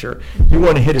architecture, you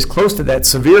want to hit as close to that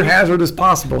severe hazard as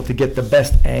possible to get the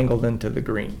best angle into the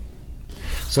green.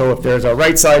 So if there's a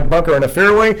right side bunker in a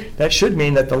fairway, that should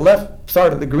mean that the left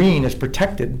side of the green is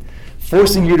protected,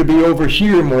 forcing you to be over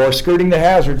here more, skirting the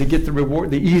hazard to get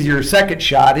the easier second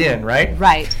shot in, right?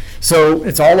 Right. So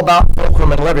it's all about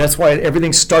fulcrum and leverage. That's why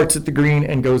everything starts at the green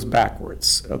and goes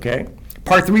backwards, okay?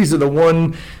 Par 3s are the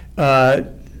one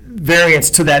variance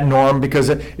to that norm, because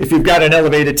if you've got an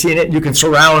elevated tee in it, you can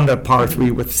surround a par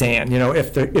 3 with sand,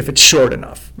 if it's short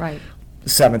enough. Right. The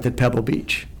 7th at Pebble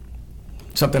Beach.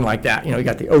 Something like that. You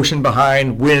got the ocean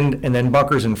behind, wind, and then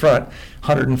bunkers in front.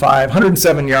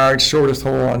 107 yards, shortest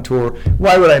hole on tour.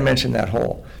 Why would I mention that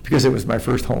hole? Because it was my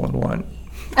first hole in one.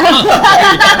 Oh,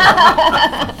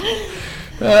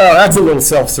 that's a little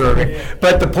self-serving.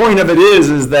 But the point of it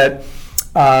is that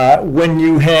when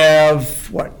you have,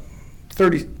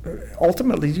 30,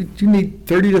 ultimately you need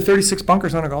 30 to 36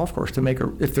 bunkers on a golf course to make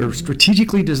if they're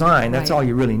strategically designed, that's right. all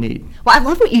you really need. Well, I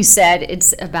love what you said.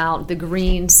 It's about the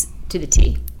greens to the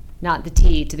tee, not the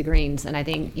tee to the greens. And I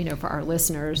think, for our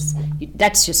listeners,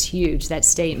 that's just huge, that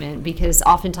statement, because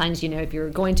oftentimes, if you're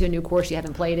going to a new course, you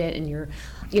haven't played it, and you're,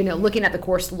 looking at the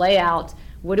course layout,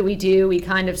 what do? We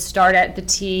kind of start at the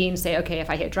tee and say, okay, if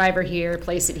I hit driver here,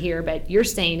 place it here, but you're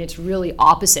saying it's really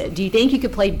opposite. Do you think you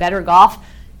could play better golf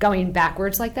going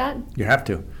backwards like that? You have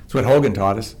to. That's what Hogan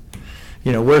taught us.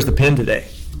 Where's the pin today?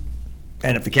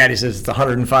 And if the caddy says it's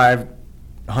 105,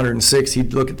 106,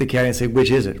 he'd look at the caddy and say, which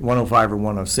is it, 105 or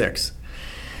 106?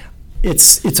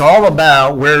 It's all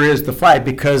about where is the flight,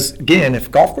 because, again, if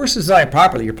golf course is designed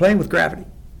properly, you're playing with gravity,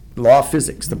 law of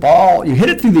physics. The ball, you hit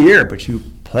it through the air, but you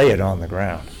play it on the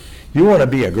ground. You want to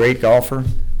be a great golfer?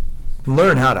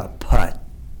 Learn how to putt.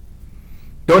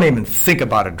 Don't even think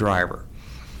about a driver.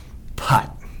 Putt.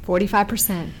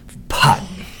 45%. Putt.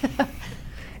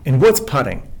 And what's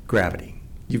putting? Gravity.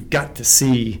 You've got to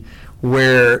see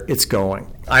where it's going.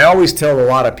 I always tell a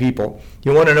lot of people,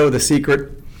 you want to know the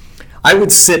secret? I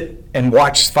would sit and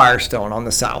watch Firestone on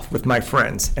the South with my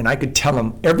friends, and I could tell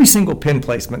them every single pin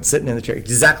placement sitting in the chair,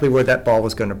 exactly where that ball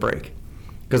was going to break.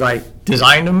 Because I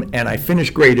designed them and I finish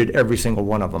graded every single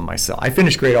one of them myself. I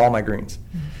finish grade all my greens.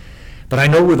 But I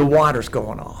know where the water's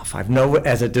going off. I know,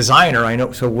 as a designer, I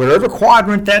know. So wherever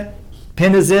quadrant that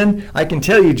pin is in, I can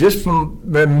tell you just from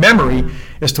memory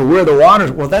as to where the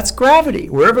water's, well, that's gravity.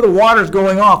 Wherever the water's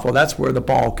going off, well, that's where the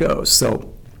ball goes.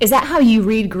 So is that how you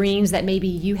read greens that maybe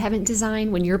you haven't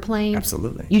designed when you're playing?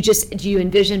 Absolutely. Do you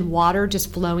envision water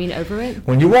just flowing over it?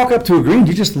 When you walk up to a green,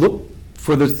 you just look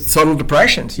for the subtle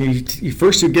depressions. You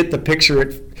first get the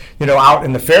picture out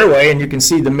in the fairway, and you can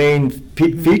see the main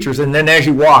features, and then as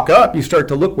you walk up, you start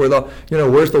to look where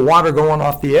where's the water going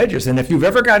off the edges. And if you've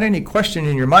ever got any question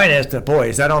in your mind as to, boy,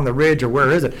 is that on the ridge or where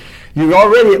is it? You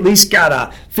already at least got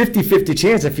a 50-50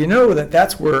 chance if you know that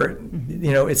that's where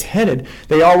it's headed.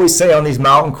 They always say on these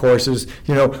mountain courses,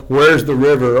 where's the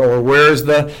river, or where's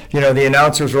the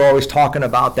announcers are always talking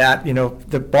about that.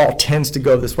 The ball tends to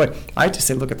go this way. I just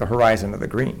say look at the horizon of the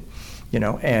green.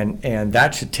 and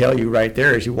that should tell you right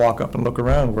there as you walk up and look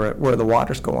around where the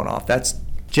water's going off. That's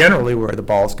generally where the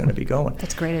ball's going to be going.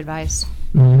 That's great advice.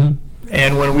 Mm-hmm.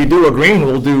 And when we do a green,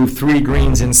 we'll do 3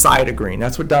 greens inside a green.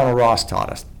 That's what Donald Ross taught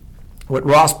us. What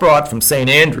Ross brought from St.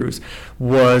 Andrews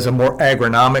was a more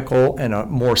agronomical and a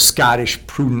more Scottish,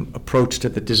 prudent approach to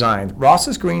the design.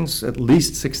 Ross's greens, at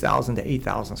least 6,000 to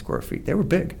 8,000 square feet. They were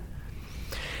big.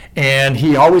 And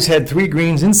he always had 3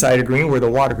 greens inside a green where the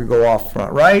water could go off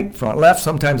front right, front left,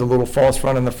 sometimes a little false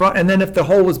front in the front. And then if the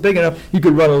hole was big enough, you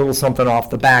could run a little something off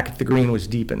the back if the green was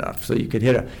deep enough. So you could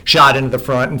hit a shot into the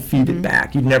front and feed it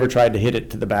back. You'd never tried to hit it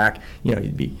to the back.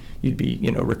 You'd be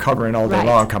recovering all day Right.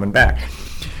 long coming back.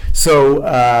 So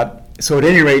at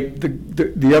any rate,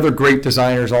 the other great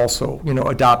designers also,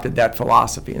 adopted that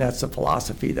philosophy, and that's the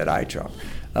philosophy that I took.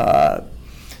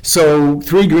 So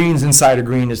 3 greens inside a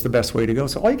green is the best way to go.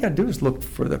 So all you got to do is look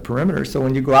for the perimeter. So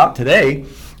when you go out today,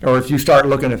 or if you start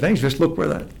looking at things, just look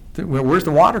where's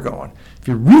the water going. If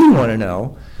you really want to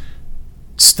know,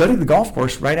 study the golf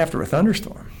course right after a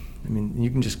thunderstorm. I mean,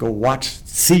 you can just go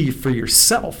see for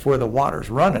yourself where the water's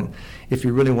running if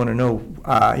you really want to know,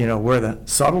 where the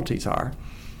subtleties are.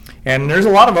 And there's a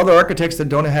lot of other architects that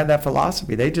don't have that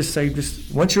philosophy. They just say,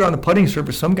 once you're on the putting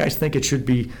surface, some guys think it should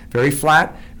be very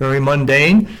flat, very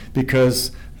mundane, because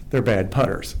they're bad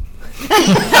putters. Yeah,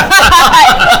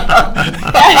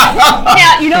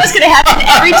 you know what's going to happen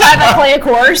every time I play a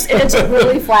course, and it's a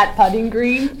really flat putting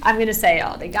green. I'm going to say,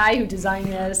 the guy who designed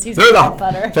this, he's a bad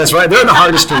putter. That's right. They're the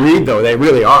hardest to read, though. They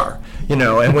really are.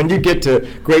 And when you get to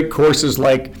great courses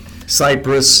like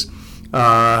Cypress,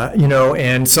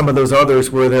 and some of those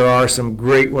others where there are some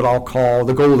great, what I'll call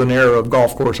the golden era of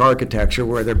golf course architecture,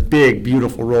 where they're big,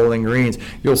 beautiful rolling greens,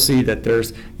 you'll see that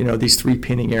there's, these 3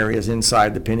 pinning areas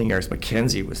inside the pinning areas.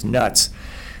 Mackenzie was nuts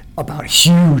about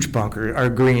huge bunker or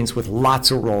greens with lots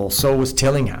of roll. So was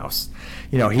Tillinghouse.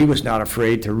 He was not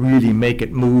afraid to really make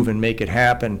it move and make it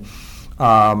happen.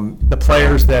 The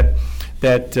players that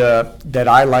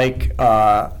I like,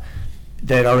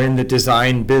 that are in the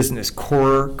design business.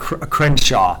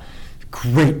 Crenshaw,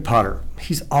 great putter.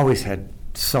 He's always had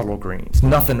subtle greens,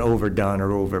 nothing overdone or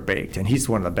overbaked, and he's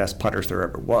one of the best putters there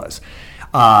ever was.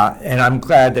 And I'm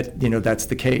glad that that's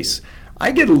the case.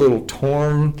 I get a little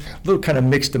torn, a little kind of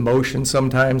mixed emotion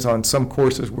sometimes on some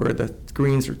courses where the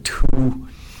greens are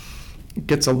it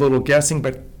gets a little guessing,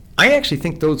 but I actually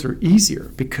think those are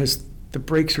easier because the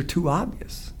breaks are too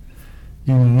obvious.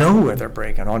 You know where they're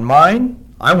breaking. On mine,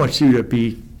 I want you to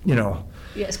be,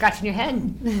 scratching your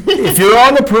head. If you're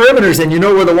on the perimeters and you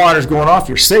know where the water's going off,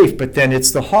 you're safe. But then it's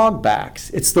the hog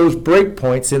backs. It's those break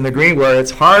points in the green where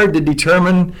it's hard to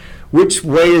determine which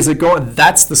way is it going.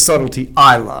 That's the subtlety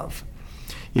I love.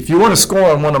 If you want to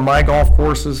score on one of my golf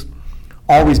courses,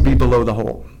 always be below the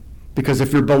hole. Because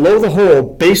if you're below the hole,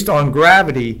 based on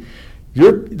gravity,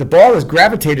 the ball is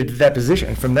gravitated to that position,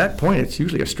 and from that point, it's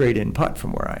usually a straight-in putt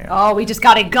from where I am. Oh, we just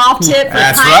got a golf tip for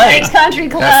That's Pine right. Lakes Country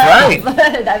Club. That's right.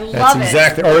 I love That's it.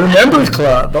 exactly, or the members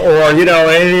club, or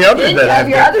any other Think that of I've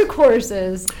your got. other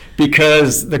courses.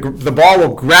 Because the ball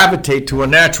will gravitate to a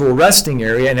natural resting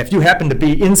area, and if you happen to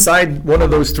be inside one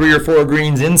of those 3 or 4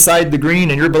 greens inside the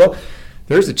green and you're below,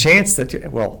 there's a chance that,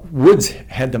 Woods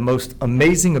had the most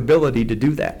amazing ability to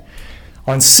do that.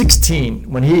 On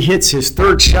 16, when he hits his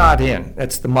 3rd shot in,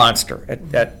 that's the monster.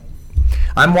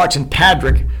 I'm watching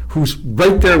Padraig, who's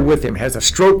right there with him, has a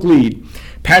stroke lead.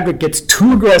 Padraig gets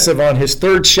too aggressive on his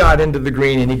 3rd shot into the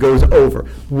green, and he goes over.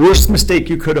 Worst mistake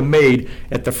you could have made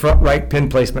at the front right pin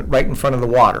placement, right in front of the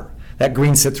water. That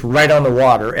green sits right on the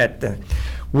water.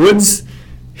 Woods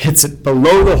hits it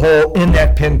below the hole in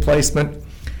that pin placement.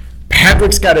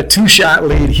 Padraig's got a 2-shot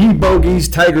lead. He bogeys,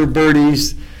 Tiger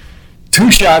birdies.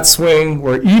 2-shot swing.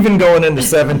 We're even going into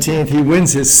 17th. He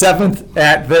wins his 7th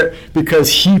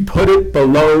because he put it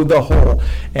below the hole.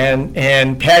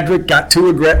 And Padraig got too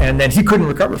aggressive, and then he couldn't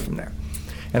recover from there.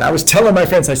 And I was telling my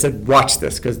friends, I said, watch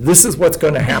this, because this is what's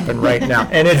going to happen right now.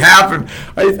 And it happened.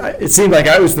 It seemed like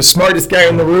I was the smartest guy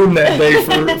in the room that day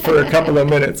for a couple of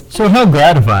minutes. So how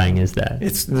gratifying is that?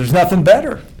 There's nothing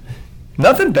better.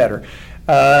 Nothing better.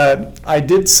 I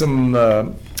did some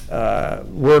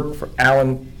work for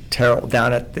Alan Terrell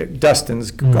down at the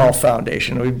Dustin's Golf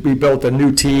Foundation. We built a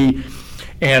new tee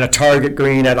and a target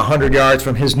green at 100 yards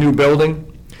from his new building.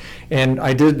 And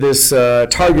I did this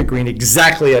target green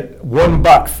exactly at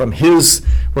 $1 from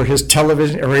where his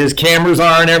television or his cameras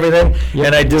are and everything. Yep.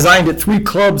 And I designed it 3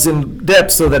 clubs in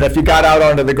depth so that if you got out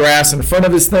onto the grass in front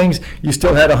of his things, you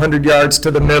still had 100 yards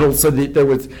to the middle. So that there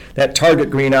was that target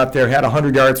green out there had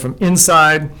 100 yards from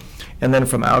inside and then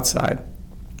from outside.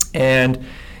 And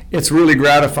it's really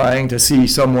gratifying to see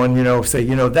someone, say,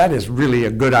 that is really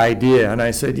a good idea. And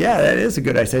I said, yeah, that is a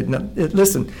good idea. I said, no,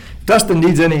 listen, if Dustin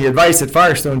needs any advice at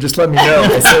Firestone, just let me know.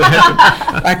 I said,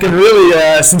 I can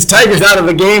really, since Tiger's out of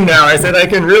the game now, I said, I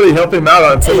can really help him out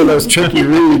on some of those tricky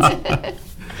reads.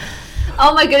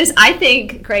 Oh my goodness, I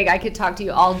think, Craig, I could talk to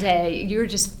you all day. You're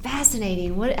just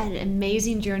fascinating. What an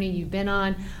amazing journey you've been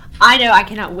on. I know I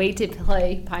cannot wait to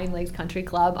play Pine Lakes Country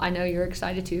Club. I know you're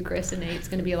excited too, Chris and Nate. It's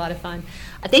going to be a lot of fun.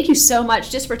 Thank you so much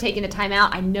just for taking the time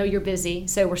out. I know you're busy,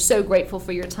 so we're so grateful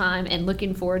for your time and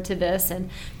looking forward to this.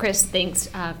 And Chris, thanks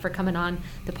for coming on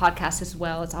the podcast as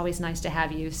well. It's always nice to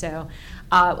have you. So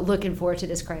looking forward to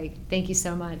this, Craig. Thank you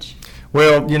so much.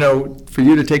 Well, for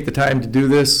you to take the time to do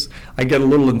this, I get a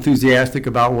little enthusiastic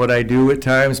about what I do at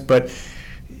times, but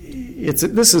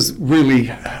this is really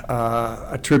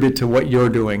a tribute to what you're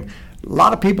doing. A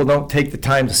lot of people don't take the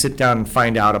time to sit down and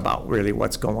find out about really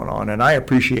what's going on, and I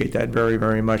appreciate that very,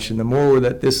 very much. And the more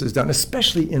that this is done,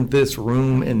 especially in this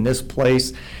room, in this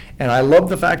place, and I love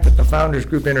the fact that the Founders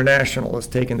Group International has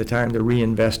taken the time to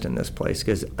reinvest in this place,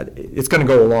 because it's going to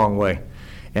go a long way.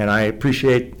 And I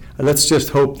appreciate. Let's just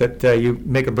hope that you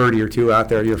make a birdie or two out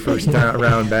there your first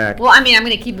round back. Well, I'm going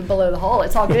to keep it below the hole.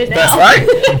 It's all good now. That's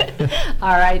right.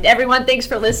 All right, everyone, thanks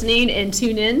for listening, and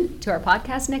tune in to our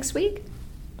podcast next week.